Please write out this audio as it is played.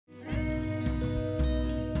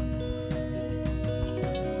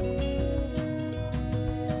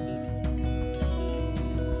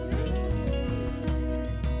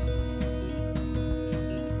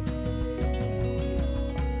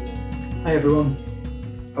Hi everyone,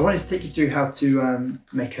 I wanted to take you through how to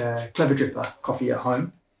make a clever dripper coffee at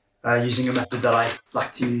home using a method that I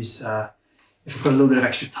like to use if I've got a little bit of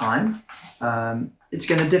extra time. It's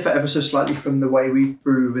going to differ ever so slightly from the way we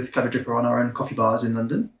brew with clever dripper on our own coffee bars in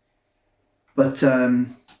London, but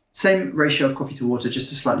same ratio of coffee to water,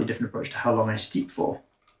 just a slightly different approach to how long I steep for.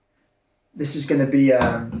 This is going to be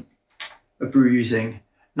a brew using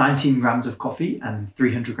 19 grams of coffee and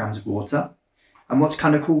 300 grams of water. And what's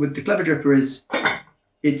kind of cool with the clever dripper is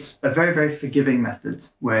it's a very, very forgiving method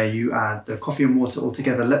where you add the coffee and water all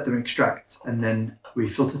together, let them extract, and then we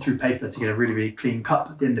filter through paper to get a really, really clean cup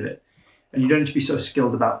at the end of it. And you don't need to be so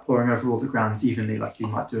skilled about pouring over all the grounds evenly like you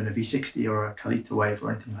might do in a V60 or a Kalita wave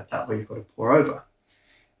or anything like that where you've got to pour over.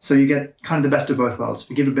 So you get kind of the best of both worlds,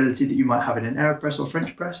 forgivability that you might have in an AeroPress or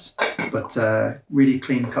French press, but really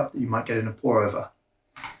clean cup that you might get in a pour over.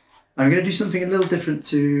 I'm going to do something a little different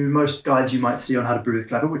to most guides you might see on how to brew with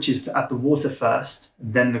clever, which is to add the water first,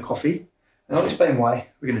 then the coffee. And I'll explain why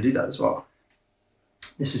we're going to do that as well.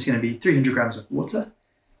 This is going to be 300 grams of water,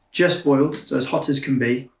 just boiled, so as hot as can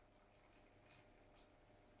be.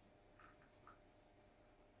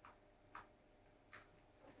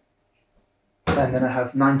 And then I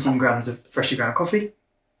have 19 grams of freshly ground coffee,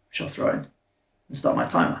 which I'll throw in and start my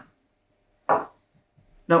timer.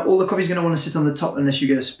 Now, all the coffee is going to want to sit on the top unless you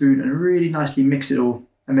get a spoon and really nicely mix it all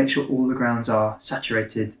and make sure all the grounds are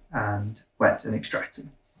saturated and wet and extracting.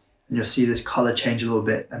 And you'll see this colour change a little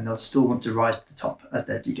bit and they'll still want to rise to the top as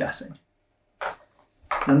they're degassing.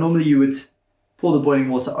 Now, normally you would pour the boiling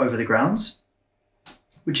water over the grounds,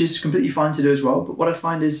 which is completely fine to do as well. But what I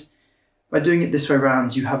find is by doing it this way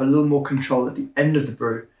around, you have a little more control at the end of the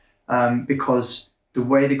brew because the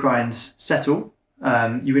way the grinds settle,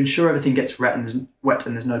 you ensure everything gets wet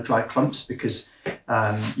and there's no dry clumps because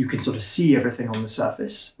you can sort of see everything on the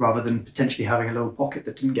surface rather than potentially having a little pocket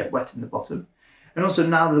that didn't get wet in the bottom. And also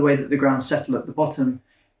now the way that the grounds settle at the bottom,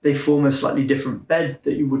 they form a slightly different bed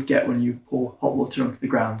that you would get when you pour hot water onto the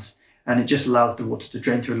grounds, and it just allows the water to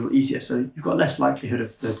drain through a little easier. So you've got less likelihood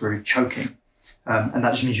of the brew choking, and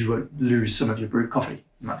that just means you won't lose some of your brewed coffee.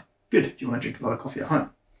 And that's good if you want to drink a lot of coffee at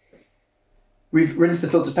home. We've rinsed the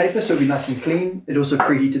filter paper so it'll be nice and clean. It also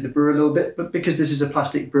preheated the brewer a little bit, but because this is a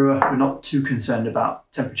plastic brewer, we're not too concerned about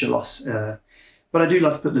temperature loss. But I do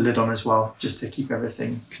like to put the lid on as well, just to keep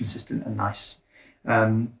everything consistent and nice.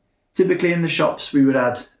 Typically in the shops, we would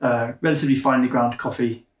add relatively finely ground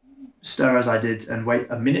coffee, stir as I did, and wait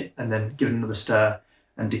a minute, and then give it another stir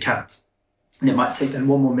and decant. And it might take then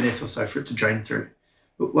 1 more minute or so for it to drain through.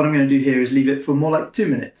 But what I'm going to do here is leave it for more like 2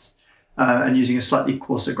 minutes. And using a slightly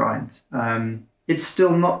coarser grind. It's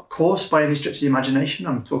still not coarse by any stretch of the imagination.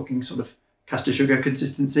 I'm talking sort of caster sugar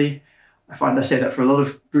consistency. I say that for a lot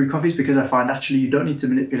of brewed coffees because I find actually you don't need to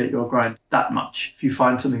manipulate your grind that much. If you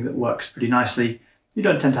find something that works pretty nicely, you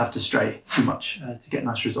don't tend to have to stray too much to get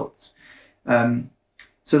nice results.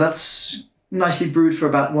 So that's nicely brewed for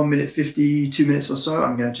about 1 minute 50, 2 minutes or so.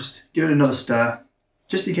 I'm going to just give it another stir,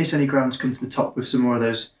 just in case any grounds come to the top with some more of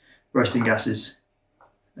those roasting gases.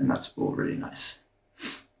 And that's all really nice.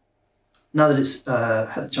 Now that it's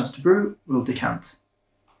had a chance to brew, we'll decant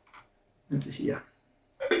into here.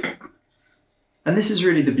 And this is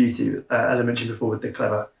really the beauty, as I mentioned before, with the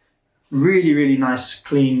clever. Really, really nice,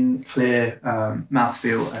 clean, clear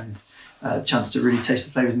mouthfeel and a chance to really taste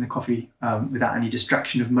the flavours in the coffee without any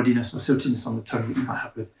distraction of muddiness or siltiness on the tongue that you might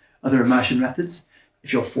have with other immersion methods.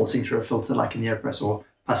 If you're forcing through a filter like in the AeroPress or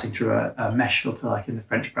passing through a mesh filter like in the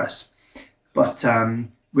French press. But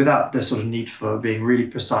without the sort of need for being really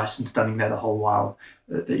precise and standing there the whole while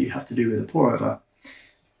that you have to do with a pour over.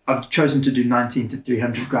 I've chosen to do 19 to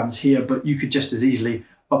 300 grams here, but you could just as easily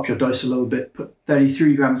up your dose a little bit, put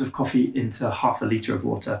 33 grams of coffee into half a litre of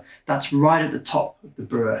water. That's right at the top of the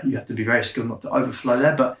brewer. You have to be very skilled not to overflow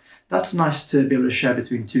there, but that's nice to be able to share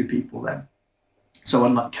between 2 people then. So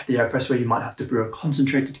unlike the AeroPress where you might have to brew a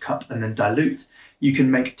concentrated cup and then dilute, you can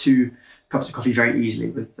make 2 cups of coffee very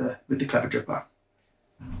easily with the clever dripper.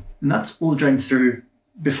 And that's all drained through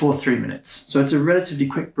before 3 minutes. So it's a relatively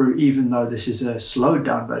quick brew, even though this is a slowed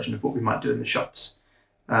down version of what we might do in the shops.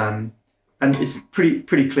 And it's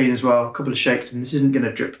pretty clean as well. A couple of shakes, and this isn't going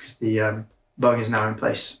to drip because the bung is now in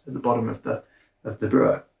place at the bottom of the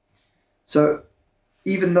brewer. So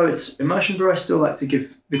even though it's immersion brew, I still like to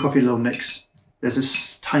give the coffee a little mix. There's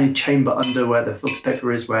this tiny chamber under where the filter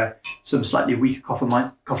paper is, where some slightly weaker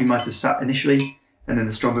coffee might have sat initially, and then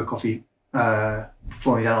the stronger coffee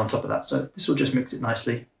falling down on top of that. So this will just mix it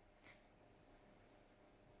nicely.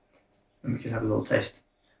 And we can have a little taste.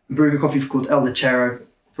 I'm brewing a coffee called El Lechero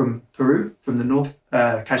from Peru, from the north,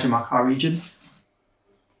 Cajamarca region.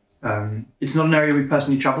 It's not an area we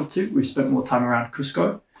personally travelled to. We've spent more time around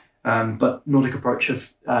Cusco, but Nordic Approach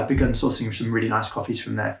have begun sourcing some really nice coffees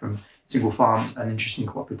from there, from single farms and interesting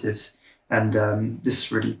cooperatives. And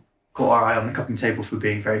this really caught our eye on the cupping table for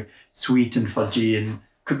being very sweet and fudgy and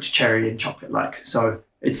cooked cherry and chocolate-like. So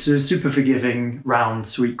it's a super forgiving, round,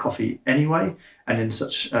 sweet coffee anyway. And in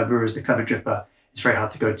such a brewer as the Clever Dripper, it's very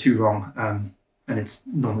hard to go too wrong. And it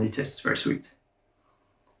normally tastes very sweet.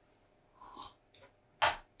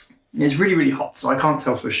 It's really, really hot, so I can't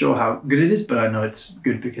tell for sure how good it is, but I know it's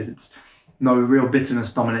good because it's no real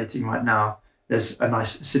bitterness dominating right now. There's a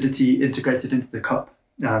nice acidity integrated into the cup.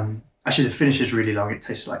 Actually, the finish is really long. It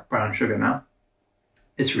tastes like brown sugar now.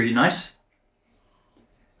 It's really nice.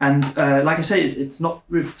 And like I say, it's not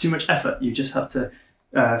with too much effort. You just have to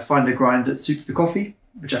find a grind that suits the coffee,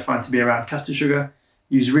 which I find to be around caster sugar.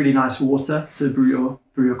 Use really nice water to brew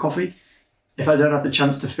your coffee. If I don't have the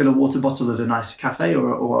chance to fill a water bottle at a nice cafe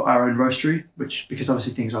or our own roastery, because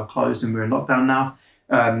obviously things are closed and we're in lockdown now,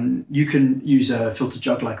 you can use a filter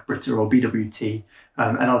jug like Brita or BWT,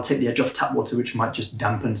 and I'll take the edge off tap water, which might just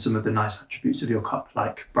dampen some of the nice attributes of your cup,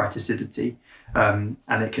 like bright acidity, and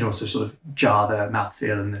it can also sort of jar the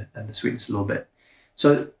mouthfeel and the sweetness a little bit.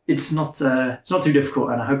 So it's not too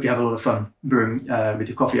difficult, and I hope you have a lot of fun brewing with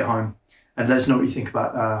your coffee at home. And let us know what you think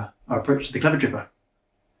about our approach to the Clever Dripper.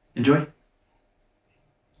 Enjoy.